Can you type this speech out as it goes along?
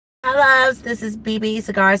Hi loves, this is Bebe,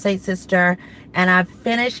 Cigar Sister, and I've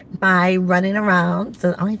finished my running around.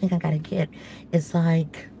 So the only thing I gotta get is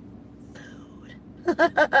like food.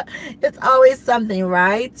 It's always something,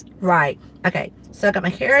 right? Right. Okay, so I got my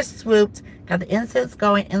hair swooped, got the incense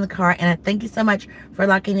going in the car, and I thank you so much for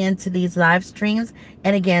locking into these live streams.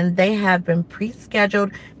 And again, they have been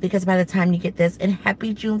pre-scheduled because by the time you get this, and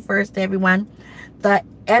happy June 1st, everyone, the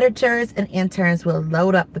editors and interns will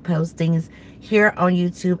load up the postings here on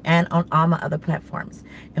YouTube and on all my other platforms.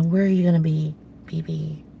 And where are you going to be,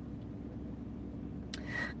 BB?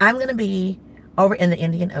 I'm going to be over in the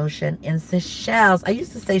Indian Ocean in Seychelles. I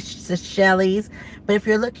used to say Seychelles, but if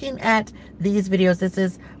you're looking at these videos, this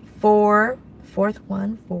is fourth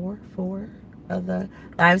one, four of the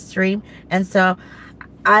live stream. And so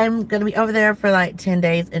I'm going to be over there for like 10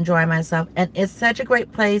 days enjoying myself. And it's such a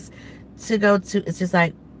great place to go to. It's just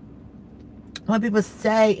like, when people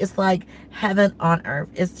say it's like heaven on earth,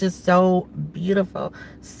 it's just so beautiful.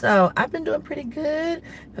 So I've been doing pretty good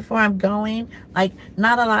before I'm going, like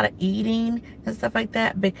not a lot of eating and stuff like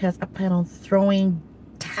that, because I plan on throwing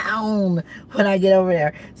down when I get over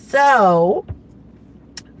there. So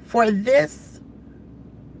for this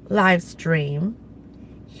live stream,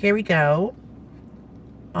 here we go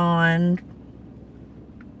on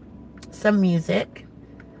some music.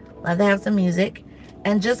 Love to have some music.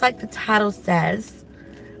 And just like the title says,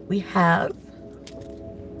 we have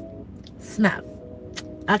snuff.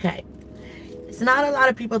 Okay. It's not a lot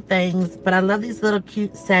of people things, but I love these little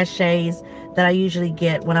cute sachets that I usually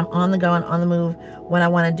get when I'm on the go and on the move when I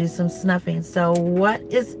want to do some snuffing. So what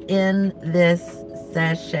is in this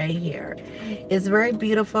sachet here? It's very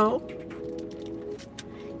beautiful.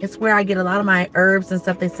 It's where I get a lot of my herbs and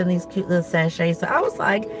stuff. They send these cute little sachets. So I was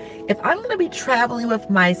like, if I'm going to be traveling with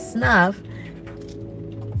my snuff,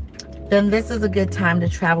 then this is a good time to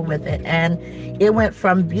travel with it. And it went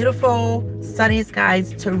from beautiful sunny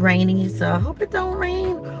skies to rainy, so I hope it don't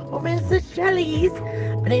rain over in Seychelles.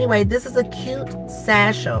 But anyway, this is a cute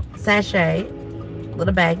sachet,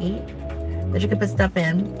 little baggie that you can put stuff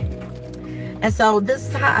in. And so this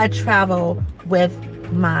is how I travel with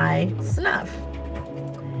my snuff.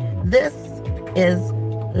 This is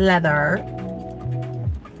leather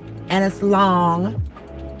and it's long.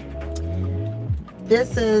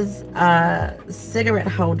 This is a cigarette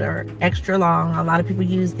holder, extra long. A lot of people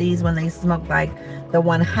use these when they smoke like the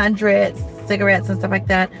 100 cigarettes and stuff like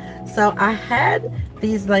that. So I had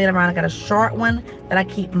these laying around. I got a short one that I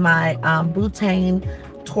keep my butane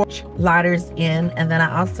torch lighters in, and then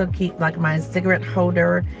I also keep like my cigarette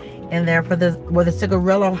holder in there for the, well, the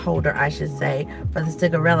cigarillo holder, I should say, for the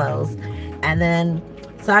cigarillos. And then,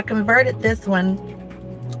 so I converted this one,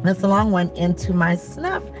 this long one, into my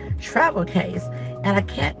snuff travel case. And I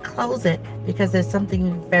can't close it because there's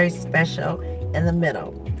something very special in the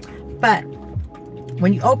middle. But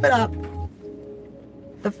when you open up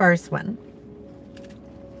the first one,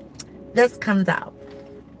 this comes out.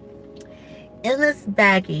 In this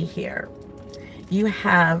baggie here, you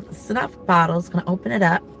have snuff bottles. Gonna open it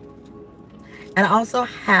up. And I also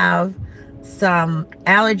have some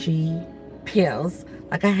allergy pills.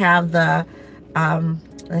 Like I have the,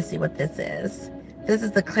 let's see what this is. This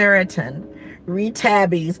is the Claritin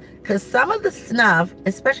Retabbies, because some of the snuff,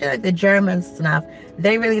 especially like the German snuff,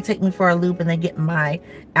 they really take me for a loop and they get my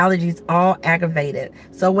allergies all aggravated.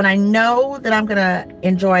 So when I know that I'm gonna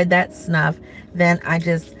enjoy that snuff, then I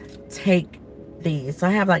just take these. So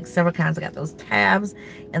I have like several kinds. I got those tabs,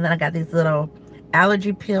 and then I got these little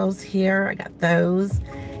allergy pills here. I got those,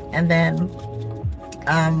 and then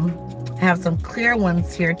I have some clear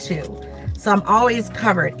ones here too. So I'm always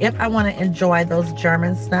covered if I want to enjoy those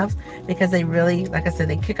German snuffs, because they really, like I said,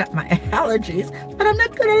 they kick up my allergies, but I'm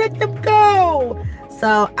not going to let them go.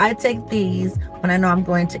 So I take these when I know I'm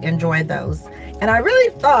going to enjoy those. And I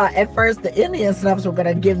really thought at first the Indian snuffs were going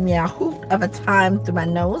to give me a hoot of a time through my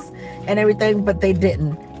nose and everything, but they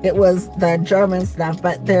didn't. It was the German snuff,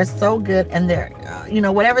 but they're so good. And they're, you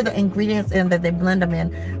know, whatever the ingredients in that they blend them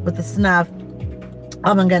in with the snuff,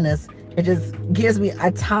 oh my goodness. It just gives me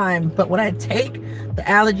a time. But when I take the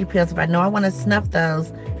allergy pills, if I know I want to snuff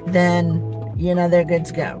those, then, you know, they're good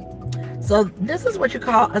to go. So this is what you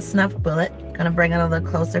call a snuff bullet. Gonna bring it a little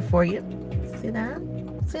closer for you. See that?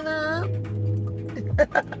 See that?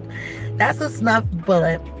 That's a snuff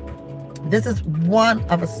bullet. This is one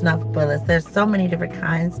of a snuff bullets. There's so many different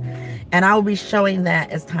kinds, and I will be showing that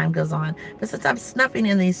as time goes on. But since I'm snuffing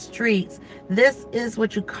in these streets, this is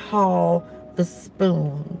what you call the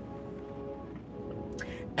spoon.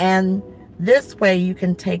 And this way you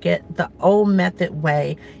can take it the old method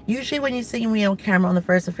way. Usually when you see me on camera on the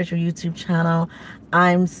first official YouTube channel,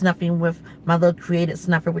 I'm snuffing with my little created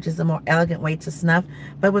snuffer, which is a more elegant way to snuff.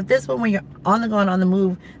 But with this one, when you're on the go and on the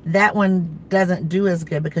move, that one doesn't do as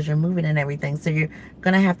good because you're moving and everything. So you're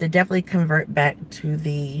going to have to definitely convert back to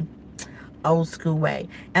the old school way.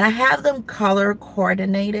 And I have them color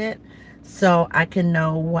coordinated so I can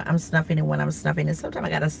know what I'm snuffing and when I'm snuffing. And sometimes I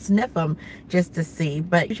got to sniff them just to see.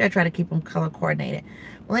 But usually I try to keep them color coordinated.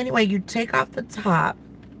 Well, anyway, you take off the top.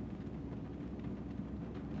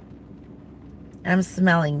 I'm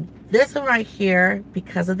smelling this one right here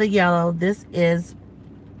because of the yellow. This is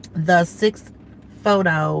the 6th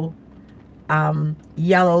photo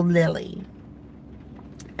yellow lily.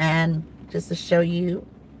 And just to show you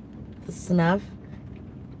the snuff,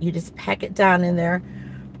 you just pack it down in there,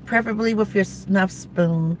 preferably with your snuff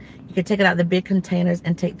spoon. You can take it out of the big containers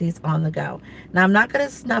and take these on the go. Now I'm not going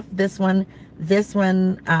to snuff this one. This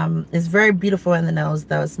one is very beautiful in the nose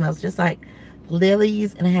though. It smells just like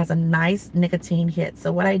lilies and it has a nice nicotine hit. So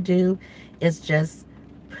what I do is just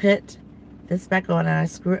put this back on and I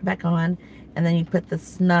screw it back on, and then you put the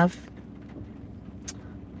snuff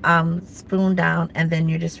spoon down, and then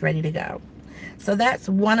you're just ready to go. So that's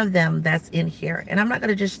one of them that's in here, and I'm not going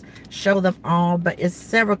to just show them all, but it's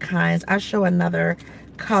several kinds. I'll show another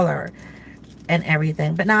color and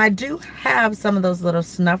everything. But now I do have some of those little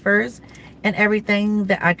snuffers and everything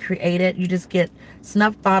that I created. You just get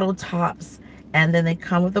snuff bottle tops, and then they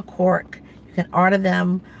come with a cork. You can order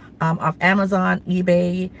them off Amazon,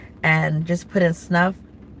 eBay, and just put in snuff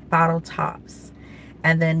bottle tops,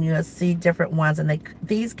 and then you'll see different ones. And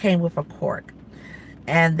these came with a cork,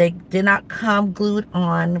 and they did not come glued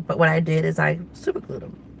on, but what I did is I super glued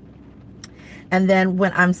them. And then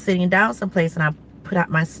when I'm sitting down someplace and I put out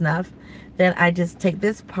my snuff, then I just take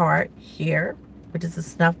this part here, which is the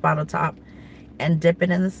snuff bottle top, and dip it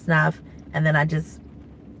in the snuff, and then I just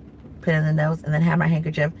put in the nose and then have my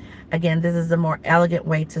handkerchief. Again, this is a more elegant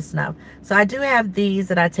way to snuff. So I do have these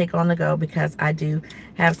that I take on the go because I do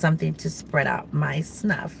have something to spread out my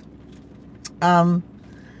snuff.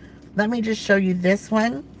 Let me just show you this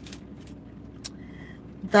one.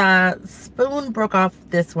 The spoon broke off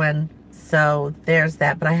this one, so there's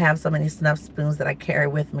that, but I have so many snuff spoons that I carry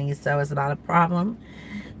with me, so it's not a problem.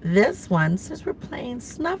 This one, since we're playing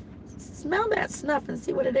snuff, smell that snuff and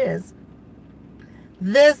see what it is.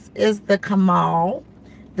 This is the Kamal.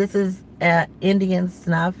 This is Indian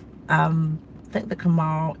snuff. I think the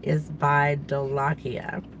Kamal is by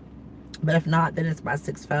Dolakia, but if not, then it's by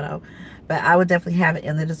 6th photo. But I would definitely have it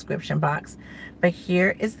in the description box. But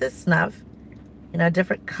here is the snuff, you know,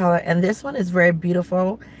 different color, and this one is very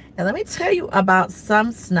beautiful. And let me tell you about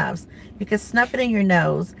some snuffs. You can snuff it in your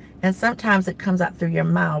nose, and sometimes it comes out through your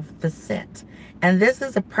mouth, the scent. And this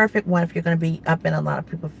is a perfect one if you're going to be up in a lot of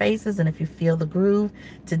people's faces, and if you feel the groove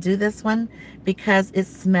to do this one, because it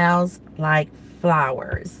smells like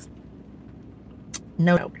flowers.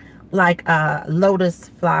 No, like a lotus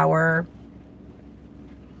flower.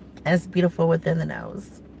 And it's beautiful within the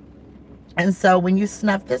nose. And so when you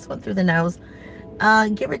snuff this one through the nose,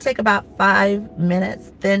 give or take about 5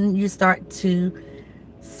 minutes, then you start to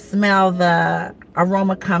smell the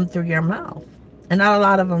aroma come through your mouth. And not a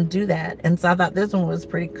lot of them do that. And so I thought this one was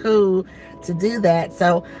pretty cool to do that.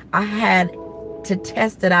 So I had to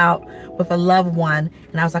test it out with a loved one.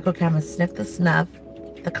 And I was like, okay, I'm going to sniff the snuff,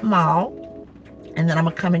 the Kamal, and then I'm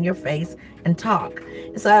going to come in your face and talk.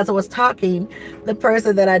 And so as I was talking, the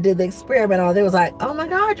person that I did the experiment on, they was like, oh my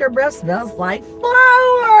God, your breath smells like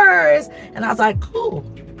flowers. And I was like, cool,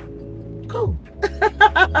 cool.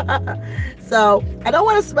 So I don't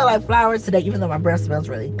want to smell like flowers today, even though my breath smells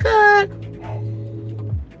really good.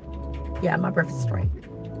 Yeah, my breath is straight.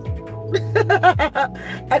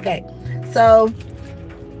 Okay, so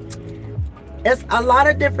it's a lot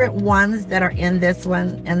of different ones that are in this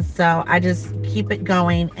one, and so I just keep it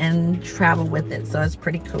going and travel with it, so it's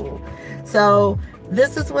pretty cool. So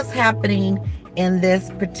this is what's happening in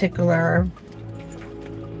this particular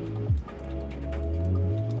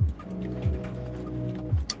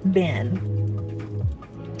bin.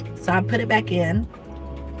 So I put it back in.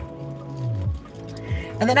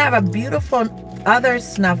 And then I have a beautiful other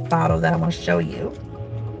snuff bottle that I want to show you.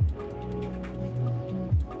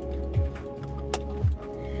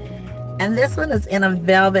 And this one is in a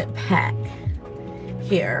velvet pack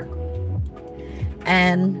here.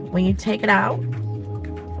 And when you take it out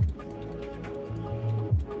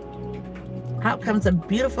comes a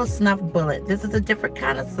beautiful snuff bullet. This is a different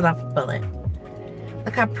kind of snuff bullet.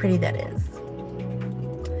 Look how pretty that is.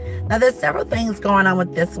 Now there's several things going on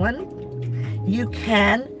with this one. You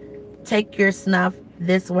can take your snuff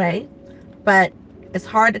this way, but it's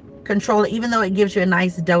hard to control it, even though it gives you a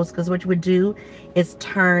nice dose, because what you would do is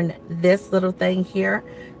turn this little thing here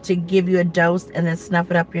to give you a dose and then snuff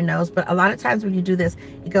it up your nose. But a lot of times when you do this,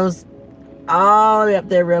 it goes all the way up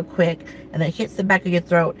there real quick and then it hits the back of your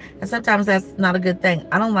throat, and sometimes that's not a good thing.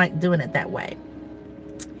 I don't like doing it that way.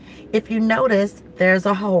 If you notice, there's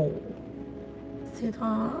a hole. See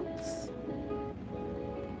that?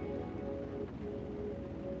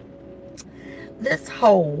 This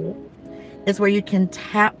hole is where you can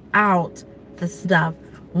tap out the snuff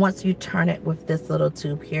once you turn it with this little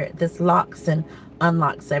tube here. This locks and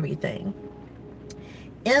unlocks everything.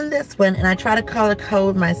 In this one, and I try to color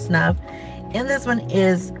code my snuff, in this one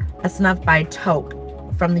is a snuff by Toke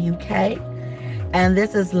from the UK, and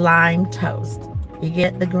this is Lime Toast. You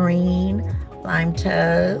get the green lime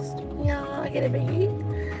toast. Yeah, I get it, baby.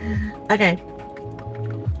 Okay,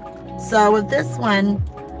 so with this one,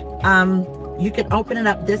 you can open it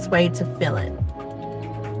up this way to fill it.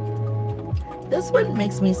 This one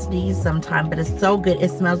makes me sneeze sometimes, but it's so good.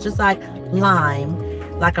 It smells just like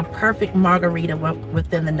lime, like a perfect margarita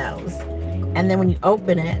within the nose. And then when you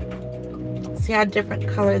open it, see how different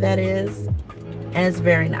color that is? And it's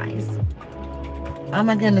very nice. Oh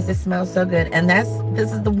my goodness, it smells so good. And this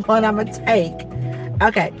is the one I'm gonna take.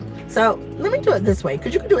 Okay, so let me do it this way,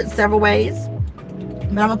 because you can do it several ways.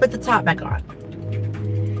 But I'm gonna put the top back on.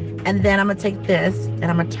 And then I'm gonna take this and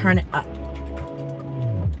I'm gonna turn it up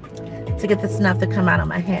to get the snuff to come out on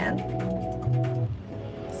my hand.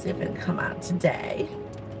 See if it'll come out today.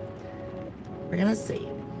 We're gonna see.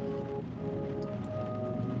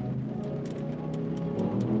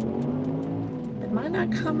 It might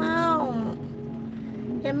not come out.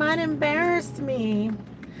 It might embarrass me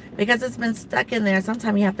because it's been stuck in there.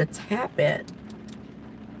 Sometimes you have to tap it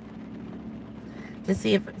to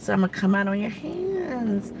see if some will come out on your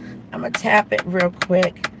hands. I'm gonna tap it real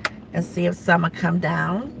quick and see if some will come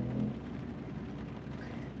down.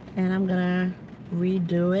 And I'm gonna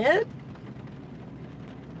redo it.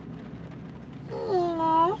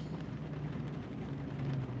 Aww.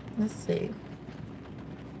 Let's see.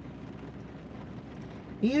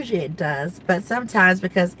 Usually it does, but sometimes,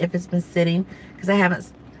 because if it's been sitting, because I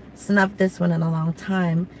haven't snuffed this one in a long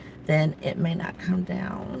time, then it may not come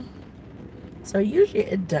down. So usually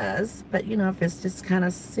it does, but you know, if it's just kind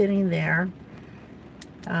of sitting there,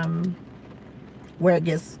 where it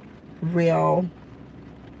gets real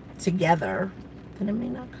together, then it may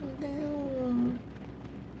not come down.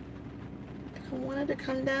 I don't want it to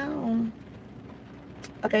come down.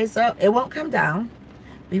 Okay, so it won't come down.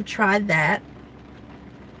 We've tried that.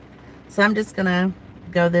 So I'm just gonna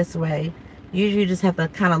go this way. Usually you just have to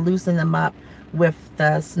kind of loosen them up with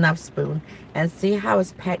the snuff spoon and see how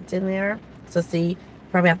it's packed in there. So see,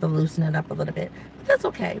 probably have to loosen it up a little bit, but that's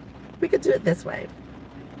okay. We could do it this way.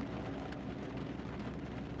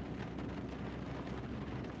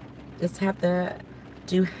 Just have to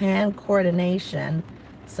do hand coordination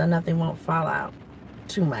so nothing won't fall out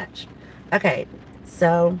too much. Okay,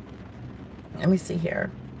 so let me see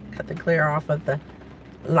here. Cut the glare off of the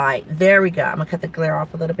light. There we go. I'm gonna cut the glare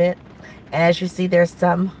off a little bit. As you see, there's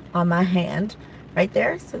some on my hand right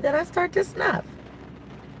there. So then I start to snuff.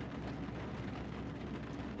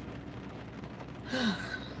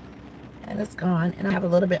 And it's gone. And I have a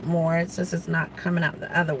little bit more since it's not coming out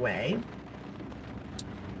the other way.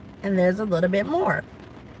 And there's a little bit more,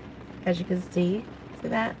 as you can see. See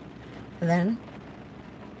that? And then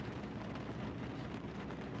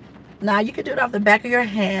now you can do it off the back of your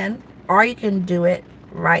hand, or you can do it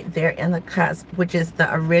right there in the cusp, which is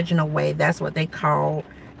the original way. That's what they call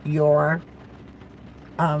your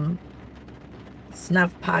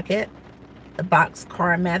snuff pocket, the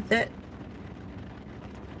boxcar method.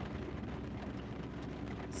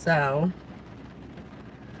 So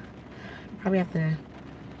probably have to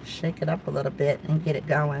shake it up a little bit and get it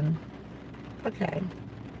going. Okay,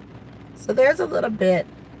 so there's a little bit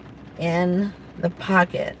in the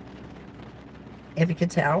pocket, if you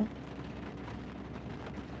could tell.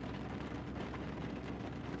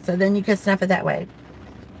 So then you can snuff it that way.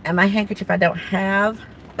 And my handkerchief I don't have,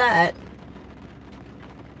 but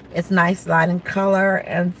it's nice light in color,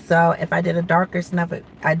 and so if I did a darker snuff,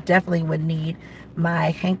 I definitely would need my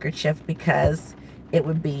handkerchief because it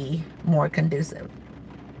would be more conducive.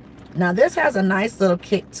 Now this has a nice little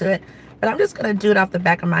kick to it, but I'm just going to do it off the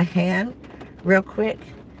back of my hand real quick.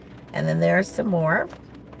 And then there's some more.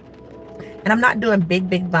 And I'm not doing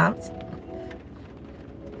big bumps,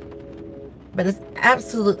 but it's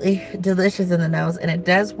absolutely delicious in the nose, and it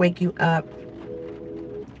does wake you up.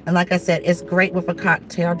 And like I said, it's great with a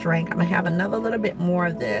cocktail drink. I'm gonna have another little bit more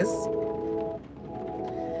of this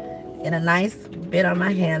in a nice bit on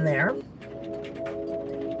my hand there.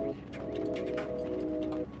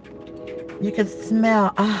 You can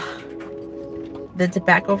smell the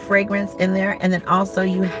tobacco fragrance in there, and then also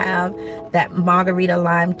you have that margarita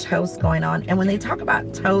lime toast going on. And when they talk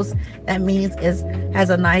about toast, that means it has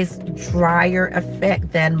a nice drier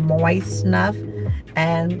effect than moist snuff,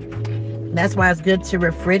 and that's why it's good to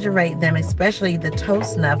refrigerate them, especially the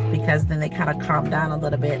toast snuff, because then they kind of calm down a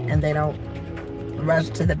little bit and they don't rush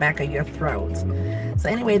to the back of your throat. So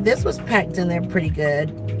anyway, this was packed in there pretty good,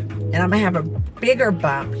 and I'm gonna have a bigger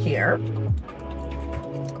bump here.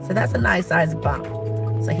 So that's a nice size bump.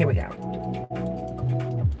 So here we go.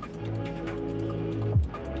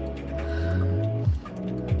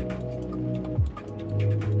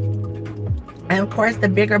 And of course, the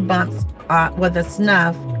bigger bumps with the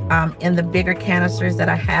snuff in the bigger canisters that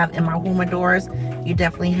I have in my humidors, you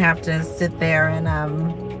definitely have to sit there and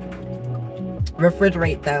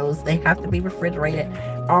refrigerate those. They have to be refrigerated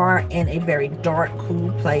or in a very dark,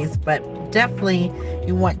 cool place, but definitely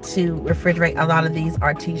you want to refrigerate a lot of these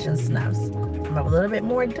artesian snuffs. I have a little bit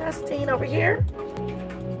more dusting over here.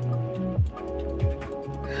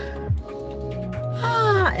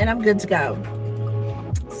 And I'm good to go.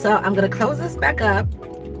 So I'm going to close this back up,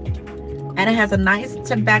 and it has a nice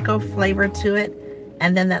tobacco flavor to it,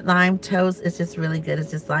 and then that lime toast is just really good. It's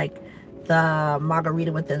just like the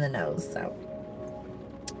margarita within the nose.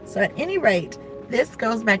 So at any rate, this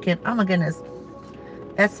goes back in. Oh my goodness,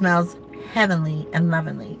 that smells heavenly and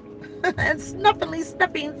lovingly. And snuffingly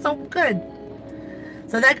snuffy, so good.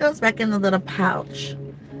 So that goes back in the little pouch.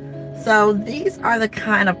 So these are the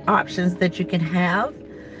kind of options that you can have,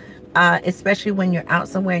 especially when you're out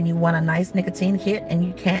somewhere and you want a nice nicotine hit and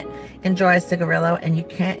you can't enjoy a cigarillo and you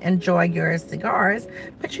can't enjoy your cigars,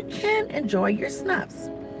 but you can enjoy your snuffs.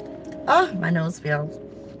 Oh, my nose feels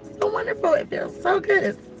so wonderful. It feels so good.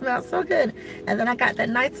 It smells so good. And then I got that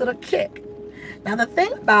nice little kick. Now the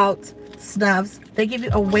thing about snuffs, they give you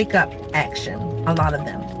a wake up action, a lot of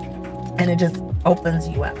them, and it just opens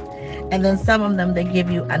you up. And then some of them, they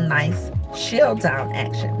give you a nice chill down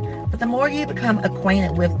action. But the more you become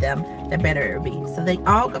acquainted with them, the better it'll be. So they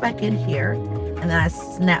all go back in here, and then I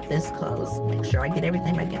snap this closed. Make sure I get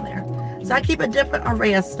everything back in there. So I keep a different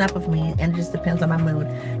array of snuff with me, and it just depends on my mood.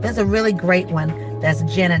 There's a really great one that's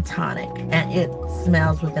gin and tonic, and it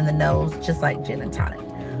smells within the nose just like gin and tonic.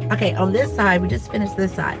 Okay, on this side, we just finished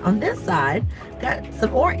this side. On this side, got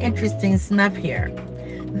some more interesting snuff here.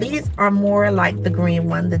 These are more like the green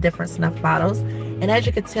one, the different snuff bottles. And as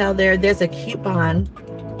you can tell there's a coupon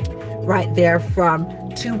right there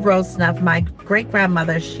from Tube Rose Snuff. My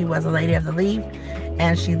great-grandmother, she was a lady of the leaf,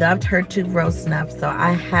 and she loved her Tube Rose Snuff. So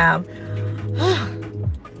I have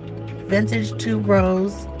vintage Tube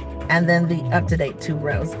Rose and then the up-to-date Tube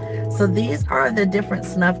Rose. So these are the different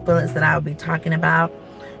snuff bullets that I'll be talking about.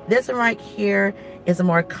 This one right here is a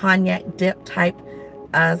more cognac dip type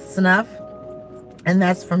snuff, and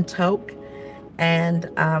that's from Toke. And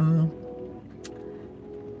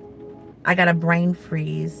I got a brain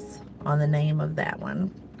freeze on the name of that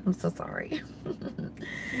one. I'm so sorry.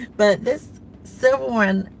 But this silver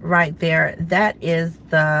one right there, that is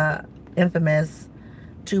the infamous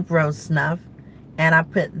Tube Rose Snuff, and I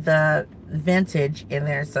put the vintage in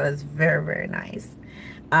there, so it's very, very nice.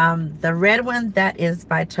 The red one, that is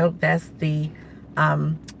by Toke. That's the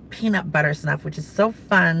peanut butter snuff, which is so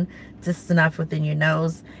fun to snuff within your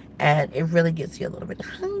nose, and it really gets you a little bit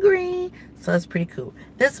hungry, so it's pretty cool.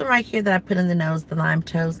 This one right here that I put in the nose, the lime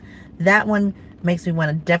toast, that one makes me want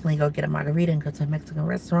to definitely go get a margarita and go to a Mexican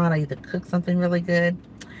restaurant or either cook something really good.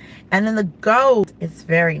 And then the gold is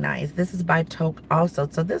very nice. This is by Toke also.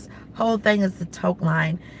 So this whole thing is the Toke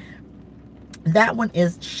line. That one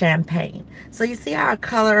is champagne. So you see how I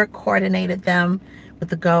color coordinated them with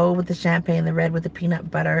the gold, with the champagne, the red with the peanut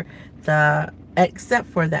butter, except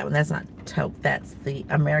for that one, that's not Toke, that's the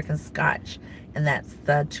American Scotch, and that's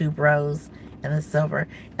the Tube Rose and the silver.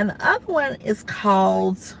 And the other one is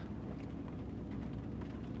called,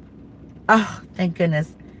 oh, thank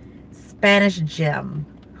goodness, Spanish Gem.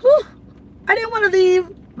 Whew. I didn't want to leave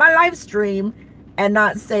my live stream and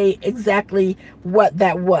not say exactly what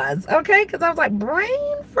that was, okay? Because I was like,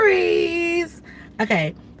 brain freeze.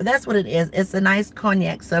 Okay, but that's what it is. It's a nice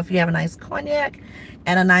cognac. So if you have a nice cognac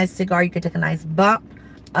and a nice cigar, you could take a nice bump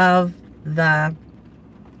of the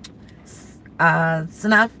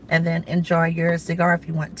snuff and then enjoy your cigar if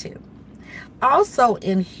you want to. Also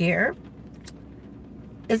in here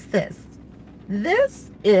is this.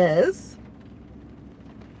 This is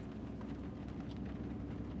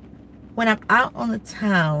when I'm out on the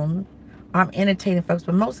town, I'm entertaining folks,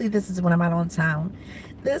 but mostly this is when I'm out on the town.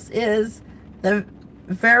 This is the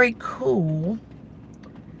very cool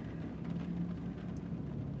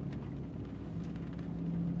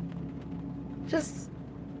just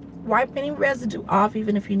wipe any residue off,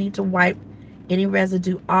 even if you need to wipe any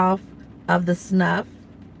residue off of the snuff.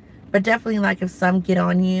 But definitely, like, if some get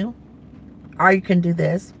on you, or you can do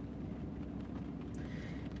this.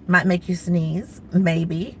 Might make you sneeze,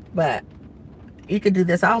 maybe, but you could do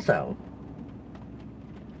this also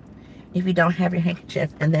if you don't have your handkerchief,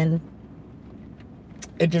 and then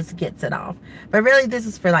it just gets it off. But really, this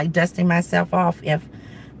is for like dusting myself off if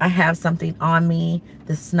I have something on me,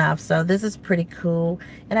 the snuff. So this is pretty cool.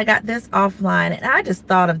 And I got this offline, and I just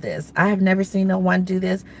thought of this. I have never seen no one do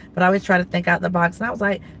this, but I always try to think out the box. And I was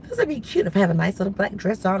like, this would be cute if I have a nice little black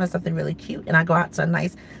dress on or something really cute, and I go out to a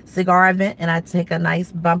nice cigar event and I take a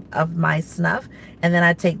nice bump of my snuff, and then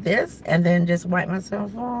I take this and then just wipe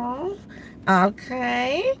myself off.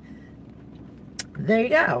 Okay. There you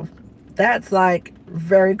go. That's like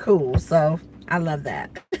very cool. So I love that.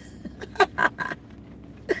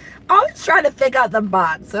 Always try to think out the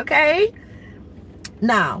box, okay?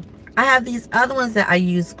 Now, I have these other ones that I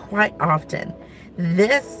use quite often.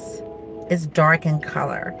 This is dark in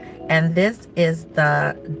color, and this is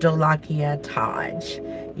the Dolakia Taj.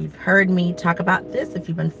 You've heard me talk about this if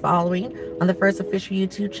you've been following on the First Official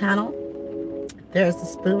YouTube channel. There's the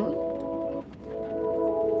spoon.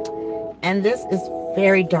 And this is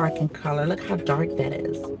very dark in color. Look how dark that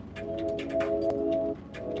is.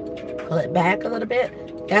 Pull it back a little bit.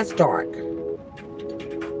 That's dark.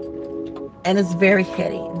 And it's very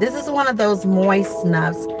heady. This is one of those moist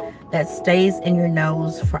snuffs that stays in your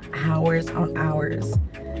nose for hours on hours.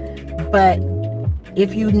 But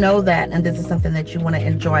if you know that, and this is something that you want to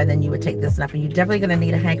enjoy, then you would take this snuff. And you're definitely going to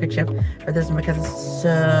need a handkerchief for this one because it's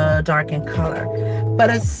so dark in color. But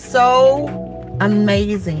it's so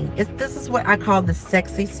amazing. This is what I call the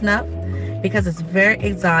sexy snuff, because it's very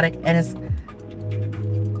exotic and it's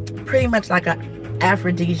pretty much like an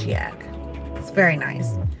aphrodisiac. It's very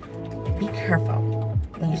nice. Be careful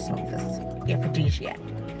when you smoke this aphrodisiac.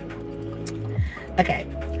 Okay,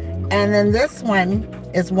 and then this one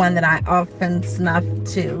is one that I often snuff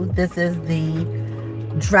too. This is the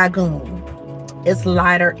Dragoon. It's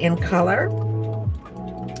lighter in color,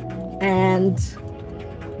 and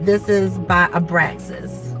this is by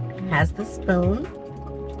Abraxas. Has the spoon,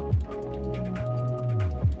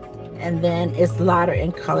 and then it's lighter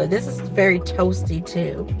in color. This is very toasty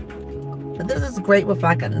too. But this is great with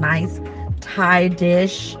like a nice Thai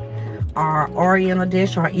dish or Oriental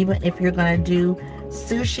dish, or even if you're gonna do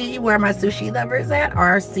sushi, where my sushi lovers at,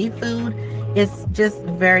 or seafood. It's just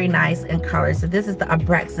very nice in color. So this is the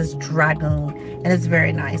Abraxas Dragoon, and it's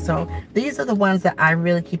very nice. So these are the ones that I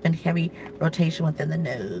really keep in heavy rotation within the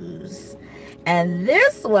nose. And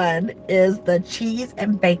this one is the Cheese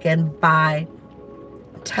and Bacon by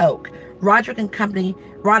Toke. Roderick and Company,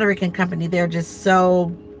 they're just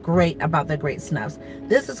so great about their great snuffs.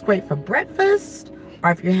 This is great for breakfast,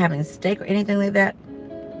 or if you're having steak or anything like that.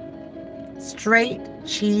 Straight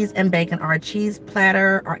cheese and bacon, or a cheese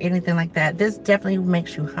platter, or anything like that. This definitely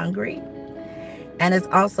makes you hungry. And it's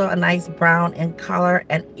also a nice brown in color,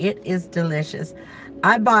 and it is delicious.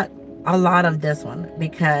 I bought a lot of this one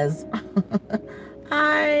because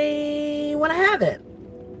I want to have it,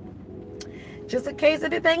 just in case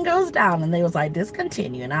anything goes down and they was like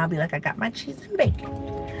discontinue, and I'll be like, I got my cheese and bacon.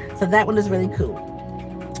 So that one is really cool.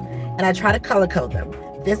 And I try to color code them.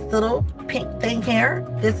 This little pink thing here,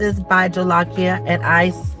 this is by Dolakia, and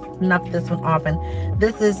I snuff this one often.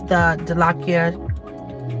 This is the Dolakia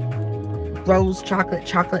Rose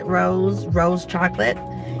Chocolate Rose Chocolate.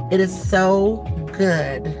 It is so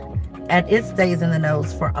good, and it stays in the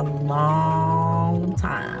nose for a long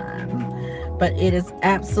time. But it is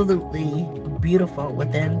absolutely beautiful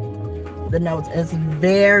within the nose. It's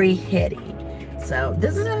very heady. So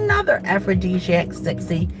this is another aphrodisiac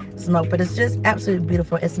sexy smoke, but it's just absolutely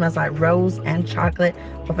beautiful. It smells like rose and chocolate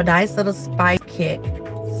with a nice little spice kick.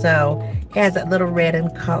 So it has that little red in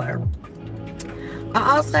color.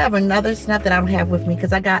 I also have another snuff that I don't have with me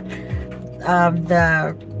because I got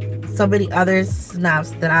so many other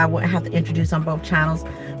snuffs that I would have to introduce on both channels.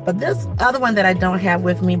 But this other one that I don't have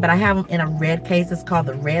with me, but I have them in a red case. It's called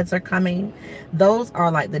the Reds Are Coming. Those are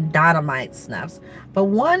like the dynamite snuffs. But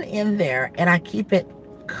one in there, and I keep it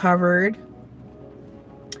covered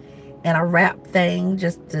in a wrap thing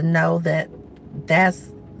just to know that that's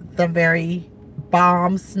the very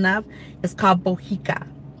bomb snuff. It's called Bohica.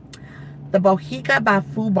 The Bohica by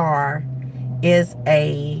Fubar is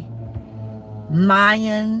a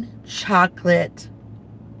Mayan chocolate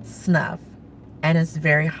snuff, and it's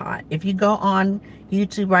very hot. If you go on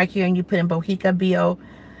YouTube right here and you put in Bohica, B-O-H-I-C-A,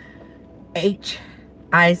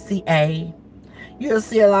 you'll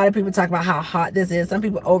see a lot of people talk about how hot this is. Some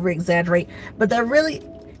people over exaggerate, but there really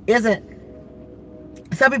isn't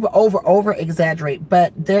some people over exaggerate,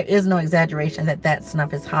 but there is no exaggeration that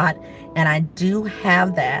snuff is hot. And I do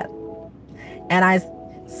have that. And I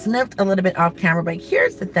sniffed a little bit off camera, but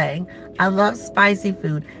here's the thing. I love spicy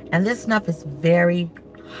food, and this snuff is very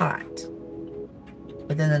hot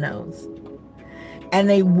within the nose. And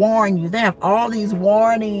they warn you. They have all these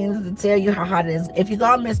warnings to tell you how hot it is. If you go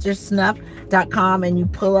on MrSnuff.com and you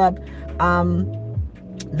pull up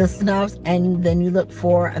the snuffs, and then you look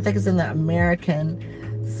for, I think it's in the American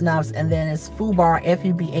snuffs, and then it's FUBAR,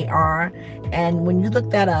 FUBAR, and when you look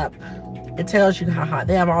that up, it tells you how hot.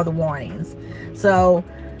 They have all the warnings. So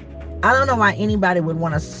I don't know why anybody would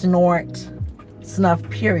want to snort snuff,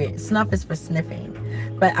 period. Snuff is for sniffing,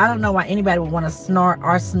 but I don't know why anybody would want to snort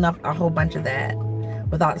or snuff a whole bunch of that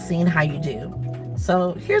without seeing how you do.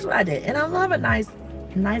 So here's what I did, and I love a nice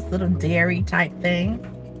little dairy type thing.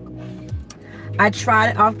 I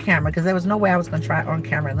tried it off camera because there was no way I was going to try it on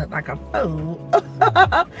camera and look like a fool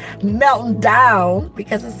melting down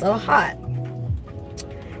because it's so hot.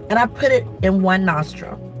 And I put it in one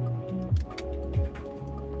nostril.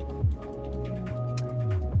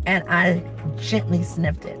 And I gently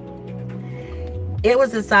sniffed it. It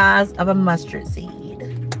was the size of a mustard seed.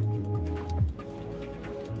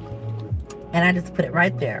 And I just put it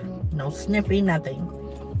right there. No sniffing, nothing.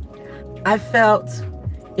 I felt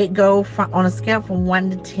it go from, on a scale from 1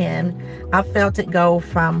 to 10, I felt it go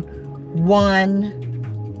from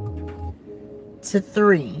 1 to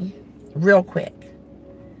 3 real quick.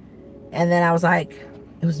 And then I was like,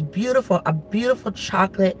 it was beautiful, a beautiful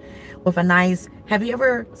chocolate with a nice, have you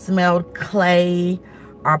ever smelled clay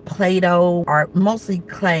or Play-Doh, or mostly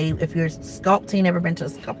clay? If you're sculpting, ever been to a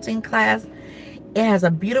sculpting class? It has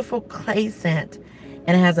a beautiful clay scent,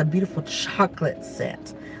 and it has a beautiful chocolate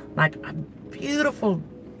scent, like a beautiful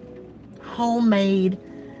homemade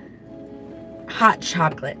hot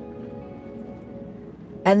chocolate.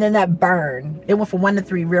 And then that burn, it went from 1 to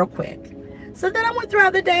 3 real quick. So then I went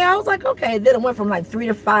throughout the day, I was like, okay. Then it went from like 3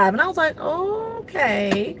 to 5, and I was like,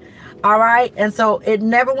 okay, all right. And so it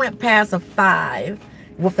never went past a 5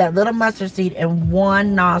 with that little mustard seed in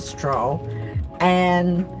one nostril.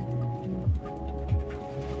 And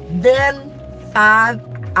then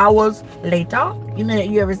 5 hours later, you know,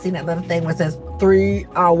 you ever seen that little thing where it says 3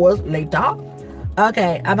 hours later?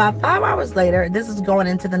 Okay, about 5 hours later, this is going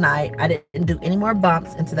into the night. I didn't do any more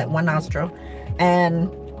bumps into that one nostril,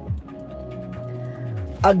 and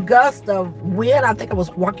a gust of wind, I think I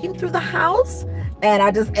was walking through the house,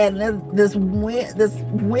 and this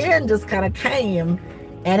wind just kind of came,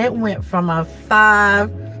 and it went from a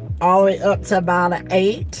 5 all the way up to about an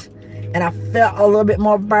 8, and I felt a little bit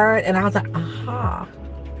more burn, and I was like, aha,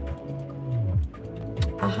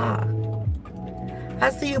 aha, I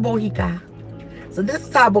see you, Bohica. So this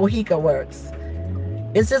is how Bohica works.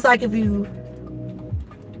 It's just like if you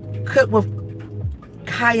cook with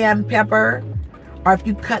cayenne pepper, or if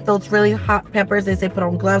you cut those really hot peppers, they say put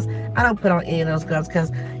on gloves. I don't put on any of those gloves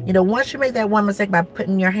because, you know, once you make that one mistake by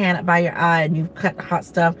putting your hand up by your eye and you cut hot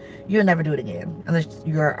stuff, you'll never do it again unless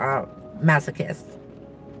you're a masochist.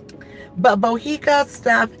 But Bohica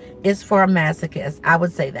stuff is for a masochist. I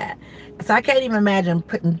would say that. So I can't even imagine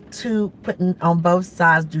putting on both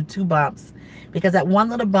sides, do 2 bumps, because that one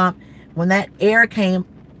little bump, when that air came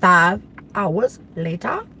 5 hours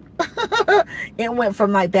later, it went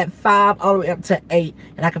from like that 5 all the way up to 8,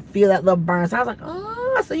 and I could feel that little burn. So I was like,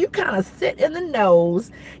 oh, so you kind of sit in the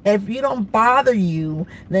nose, and if you don't bother you,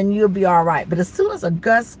 then you'll be all right. But as soon as a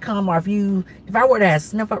gust come, or if I were to have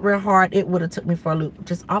sniff up real hard, it would have took me for a loop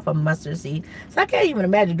just off of mustard seed. So I can't even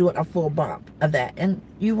imagine doing a full bump of that, and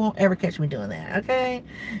you won't ever catch me doing that. Okay,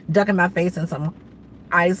 ducking my face in some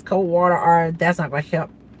ice cold water, or that's not gonna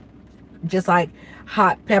help. Just like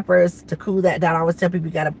hot peppers, to cool that down, I always tell people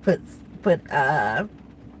you gotta put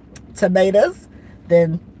tomatoes.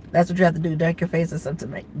 Then that's what you have to do. Duck your face in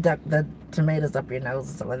some duck the tomatoes up your nose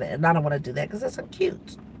and stuff like that. And I don't want to do that because that's so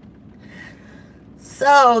cute.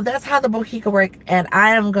 So that's how the Bohica works, and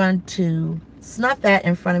I am going to snuff that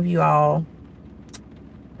in front of you all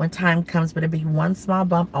when time comes, but it'll be 1 small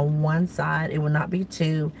bump on one side. It will not be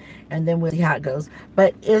 2, and then we'll see how it goes.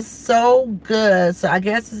 But it's so good. So I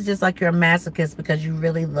guess it's just like you're a masochist because you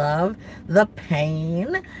really love the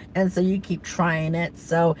pain, and so you keep trying it.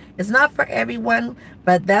 So it's not for everyone,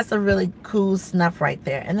 but that's a really cool snuff right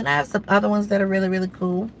there. And then I have some other ones that are really, really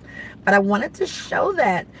cool, but I wanted to show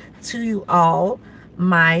that to you all,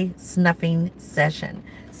 my snuffing session.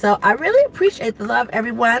 So I really appreciate the love,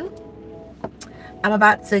 everyone. I'm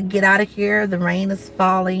about to get out of here. The rain is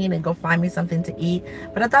falling and go find me something to eat.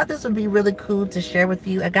 But I thought this would be really cool to share with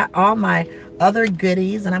you. I got all my other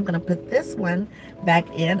goodies, and I'm going to put this one back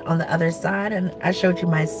in on the other side. And I showed you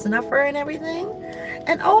my snuffer and everything.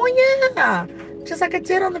 And oh yeah, just like I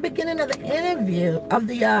did on the beginning of the interview, of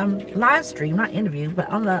the live stream, not interview, but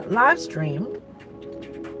on the live stream,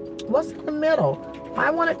 what's in the middle?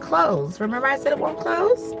 Why won't it close? Remember I said it won't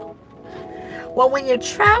close? Well, when you're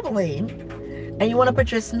traveling, and you want to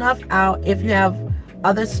put your snuff out, if you have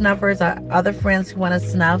other snuffers or other friends who want to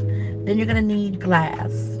snuff, then you're going to need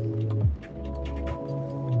glass.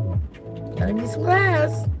 Gonna need some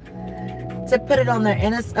glass to put it on there.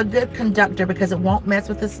 And it's a good conductor because it won't mess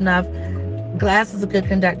with the snuff. Glass is a good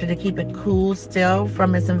conductor to keep it cool still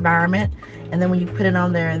from its environment. And then when you put it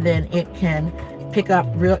on there, then it can pick up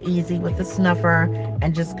real easy with the snuffer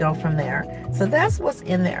and just go from there. So that's what's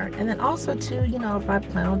in there. And then also too, you know, if I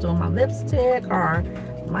plan on doing my lipstick or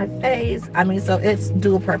my face, I mean, so it's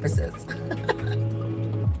dual purposes.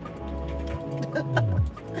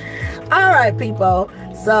 All right, people,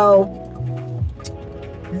 so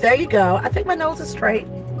there you go. I think my nose is straight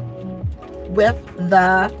with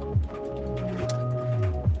the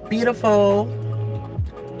beautiful,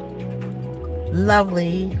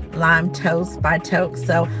 lovely lime toast by Toke.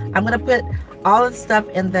 So I'm going to put all of the stuff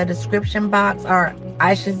in the description box, or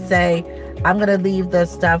I should say I'm going to leave the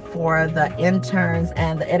stuff for the interns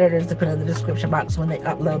and the editors to put in the description box when they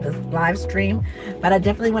upload this live stream. But I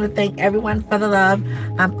definitely want to thank everyone for the love.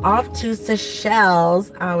 I'm off to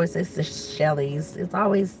Seychelles. I always say Seychelles. It's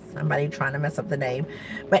always somebody trying to mess up the name.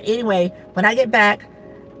 But anyway, when I get back,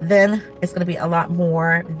 then it's going to be a lot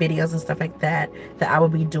more videos and stuff like that I will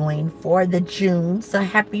be doing for the June. So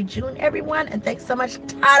happy June, everyone. And thanks so much,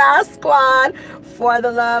 TAHDAH Squad, for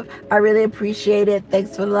the love. I really appreciate it.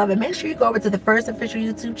 Thanks for the love. And make sure you go over to the first official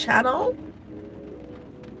YouTube channel.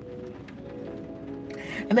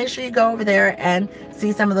 And make sure you go over there and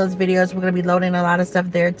see some of those videos. We're going to be loading a lot of stuff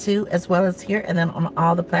there too, as well as here and then on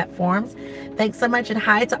all the platforms. Thanks so much, and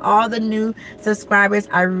hi to all the new subscribers.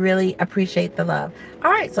 I really appreciate the love.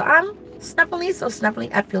 All right, so I'm Snuffingly So Snuffy.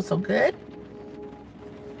 I feel so good.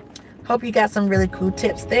 Hope you got some really cool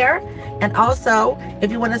tips there. And also,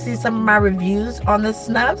 if you want to see some of my reviews on the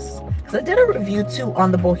snuffs, because I did a review too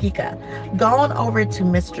on the Bohica, go on over to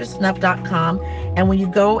mrsnuff.com, and when you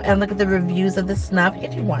go and look at the reviews of the snuff,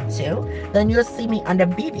 if you want to, then you'll see me under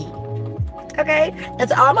Bebe. Okay, and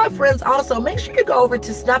to all my friends also, make sure you go over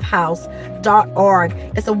to snuffhouse.org.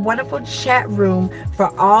 It's a wonderful chat room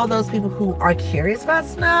for all those people who are curious about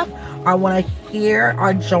snuff or want to hear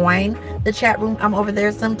or join the chat room. I'm over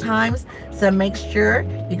there sometimes, so make sure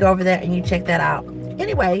you go over there and you check that out.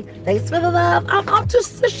 Anyway, thanks for the love. I'm off to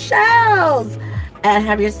Seychelles, and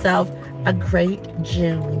have yourself a great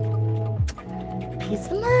June. Peace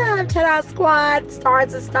and love, TAHDAH Squad,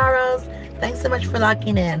 stars and starros. Thanks so much for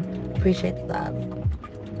locking in. Appreciate the love.